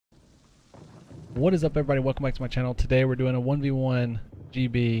What is up, everybody? Welcome back to my channel. Today we're doing a 1v1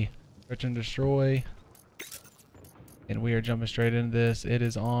 GB search and destroy, and we are jumping straight into this. It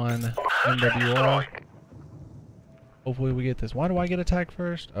is on MWR. Hopefully we get this. Why do I get attacked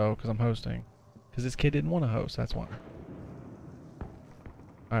first? Oh, because I'm hosting. Because this kid didn't want to host, that's why.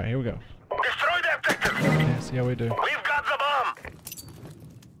 Alright, here we go. Destroy the objective! Yeah, see how we do. We've got the bomb!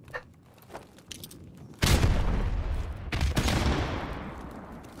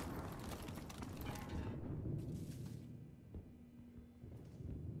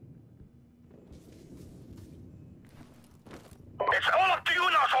 It's all up to you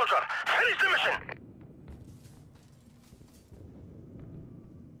now, soldier! Finish the mission!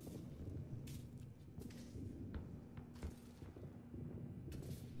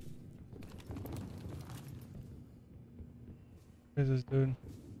 Where's this dude?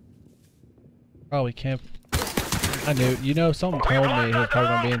 Probably camp. I knew. You know, someone told me he was probably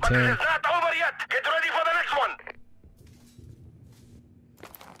going to be in 10. It's not over yet! Get ready for the next one!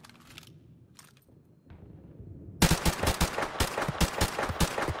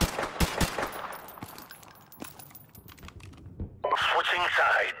 Switching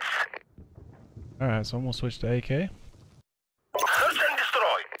sides. Alright, so I'm going to switch to AK. Search and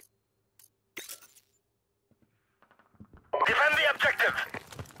destroy. Defend the objective.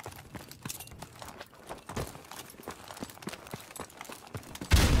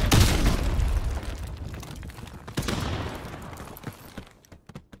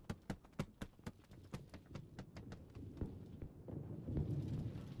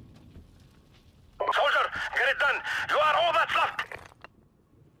 Soldier, get it done. You are all that's left.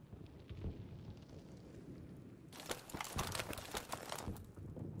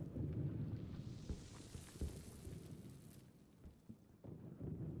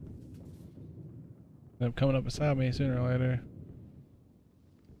 They're coming up beside me sooner or later.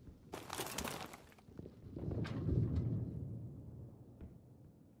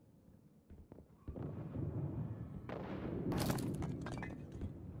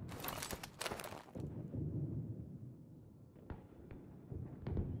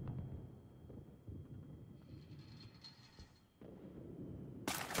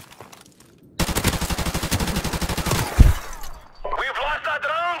 We've lost that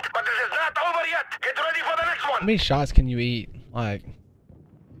round, but this is not over yet. Get ready for the next How one. many shots can you eat? Like,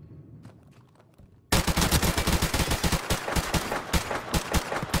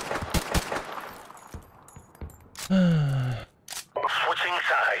 Switching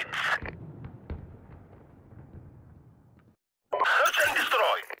sides. Search and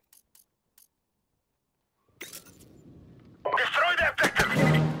destroy. Destroy the objective.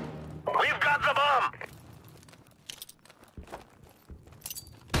 We've got the bomb.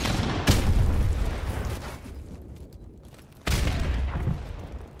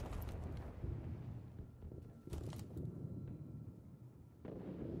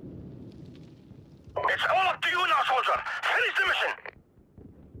 It's all up to you now, soldier. Finish the mission.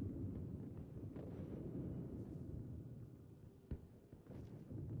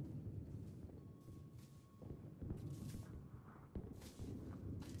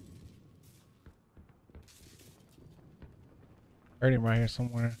 heard him right here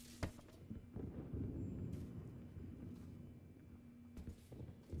somewhere.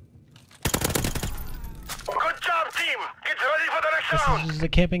 Good job, team. Get ready for the next This round. is just a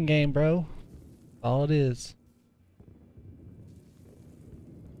camping game, bro. All it is.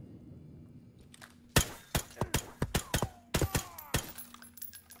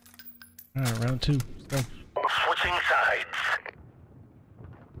 Alright, round 2. Let's go. Switching sides.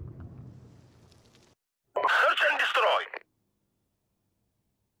 Search and destroy.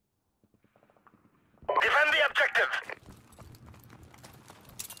 Defend the objective.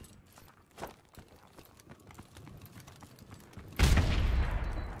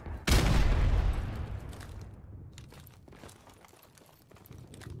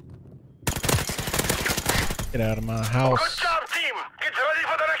 Get out of my Good house. job, team. Get ready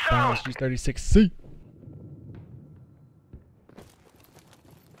for the next round. Balance G36C.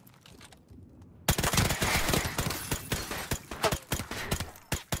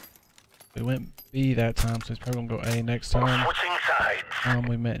 We went B that time, so he's probably gonna go A next time. Switching sides.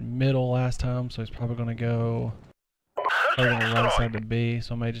 We met middle last time, so he's probably gonna go Search over and on the right destroy. side to B,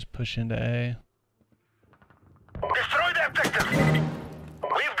 so I may just push into A. Destroy the objective.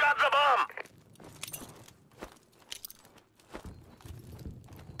 We've got the bomb.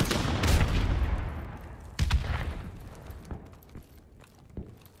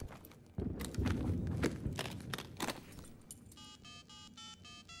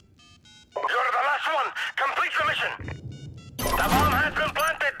 You're the last one. Complete the mission. The bomb has been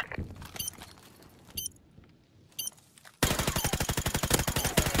planted.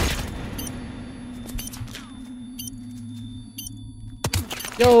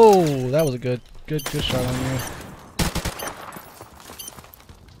 Yo, that was a good shot on you.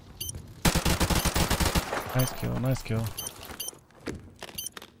 Nice kill, nice kill.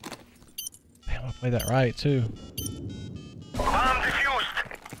 Damn, I played that right too. Bomb defused.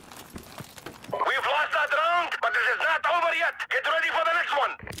 We've lost that round, but this is not over yet. Get ready for the next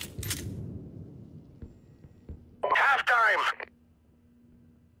one. Halftime.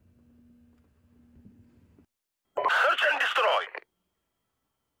 Search and destroy.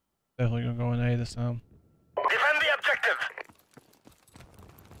 Definitely gonna go in A this time. Defend the objective.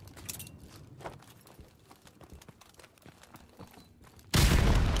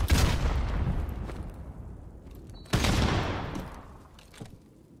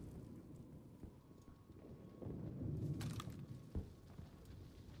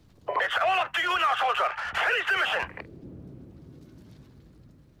 It's all up to you now, soldier. Finish the mission.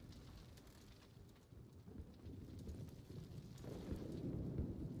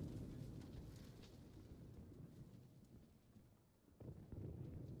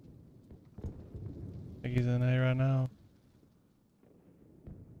 I think he's in A right now.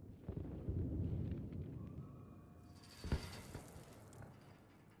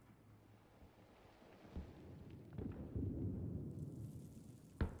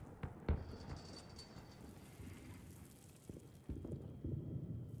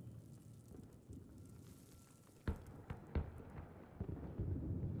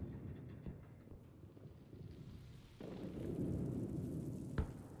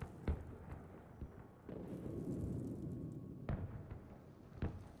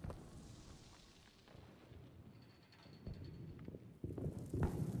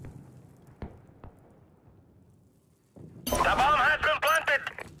 The bomb has been planted.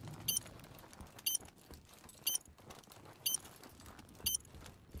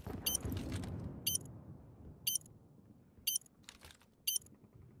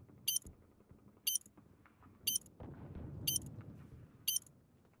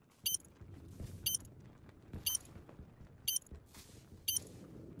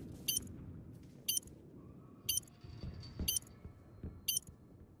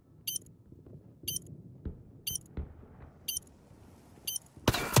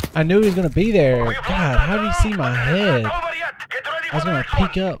 I knew he was gonna be there. We've God, lost how did he see my that round, but this is head? not over yet. Get ready I for was the gonna next one.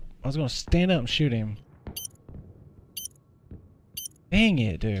 peek up. I was gonna stand up and shoot him. Dang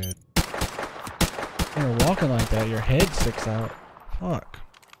it, dude. When you're walking like that, your head sticks out. Fuck.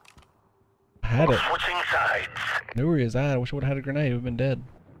 I had it. Switching sides. Knew where he was at. I wish I would have had a grenade. He would have been dead.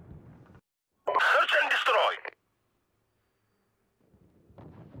 Search and destroy.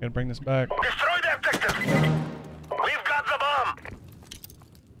 Gotta bring this back. Destroy the objective. We've got the bomb.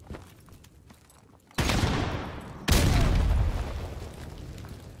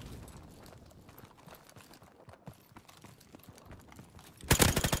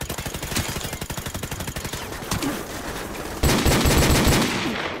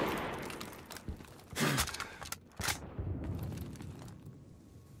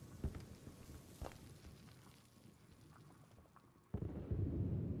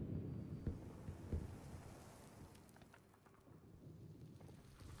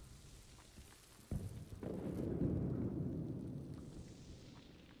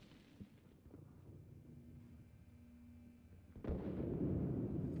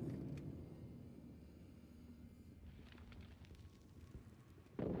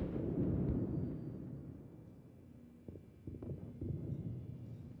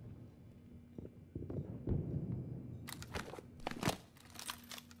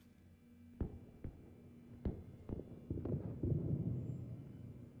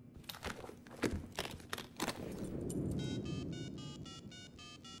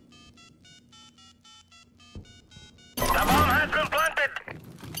 The bomb has been planted.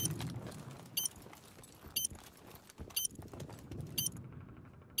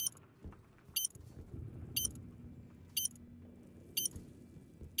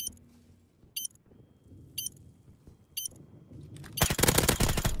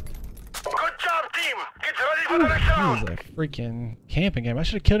 Good job, team. Get ready for the next That round. was a freaking camping game. I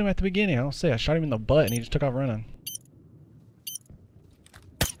should have killed him at the beginning. I don't say. I shot him in the butt and he just took off running.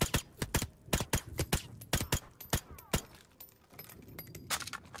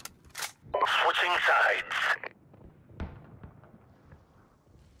 Switching sides.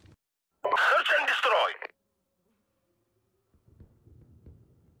 Search and destroy.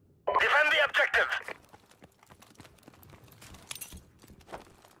 Defend the objective.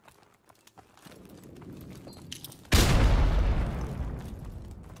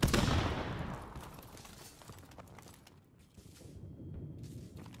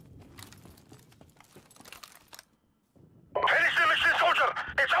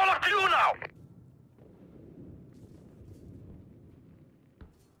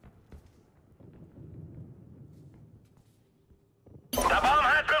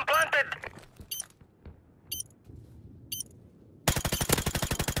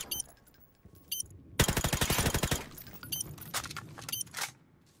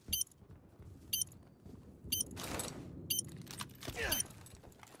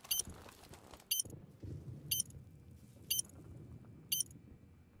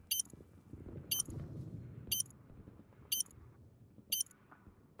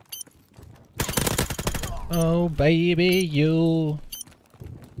 Oh baby, you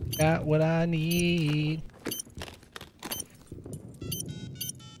got what I need.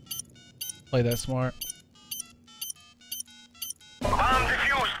 Play that smart. Bomb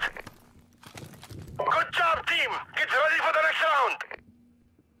defused. Good job, team. Get ready for the next round.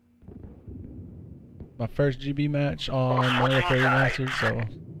 My first GB match on Military Masters, so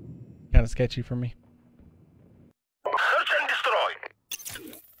kind of sketchy for me. Search and destroy.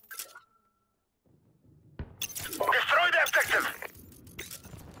 Destroy the objective.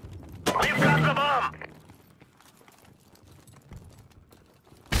 We've got the bomb.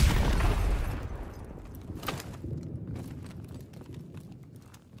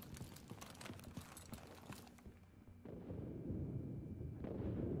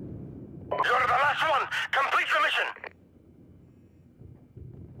 You're the last one. Complete the mission.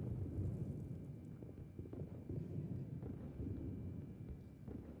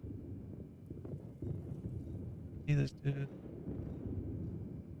 See this dude.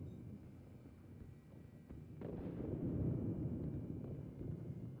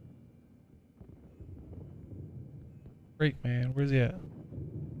 Freak, man, where's he at?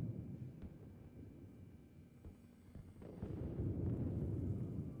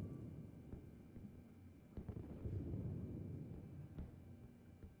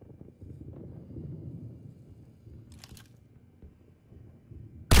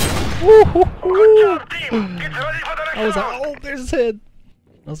 Good job, team. Get ready for the next I was like, round. oh, there's his head.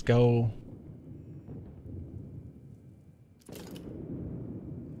 Let's go.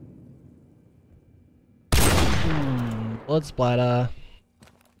 Blood splatter.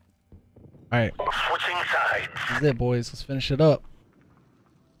 Alright, Switching sides. this is it, boys. Let's finish it up.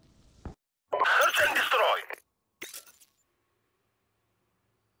 Search and destroy.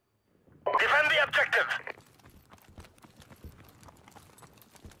 Defend the objective.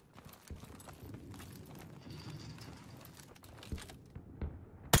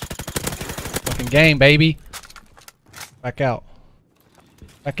 Fucking game, baby. Back out.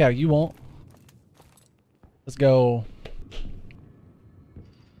 Back out. You won't. Let's go.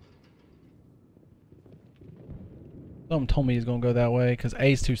 Someone told me he's gonna go that way because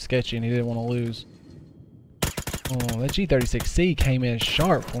A's too sketchy and he didn't want to lose. Oh, that G36C came in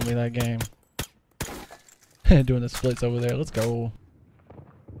sharp for me that game. Doing the splits over there. Let's go.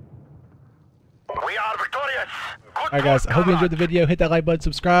 We are victorious. Good Alright guys, I hope you work, enjoyed the video. Hit that like button,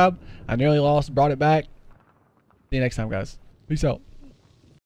 subscribe. I nearly lost, brought it back. See you next time, guys. Peace out.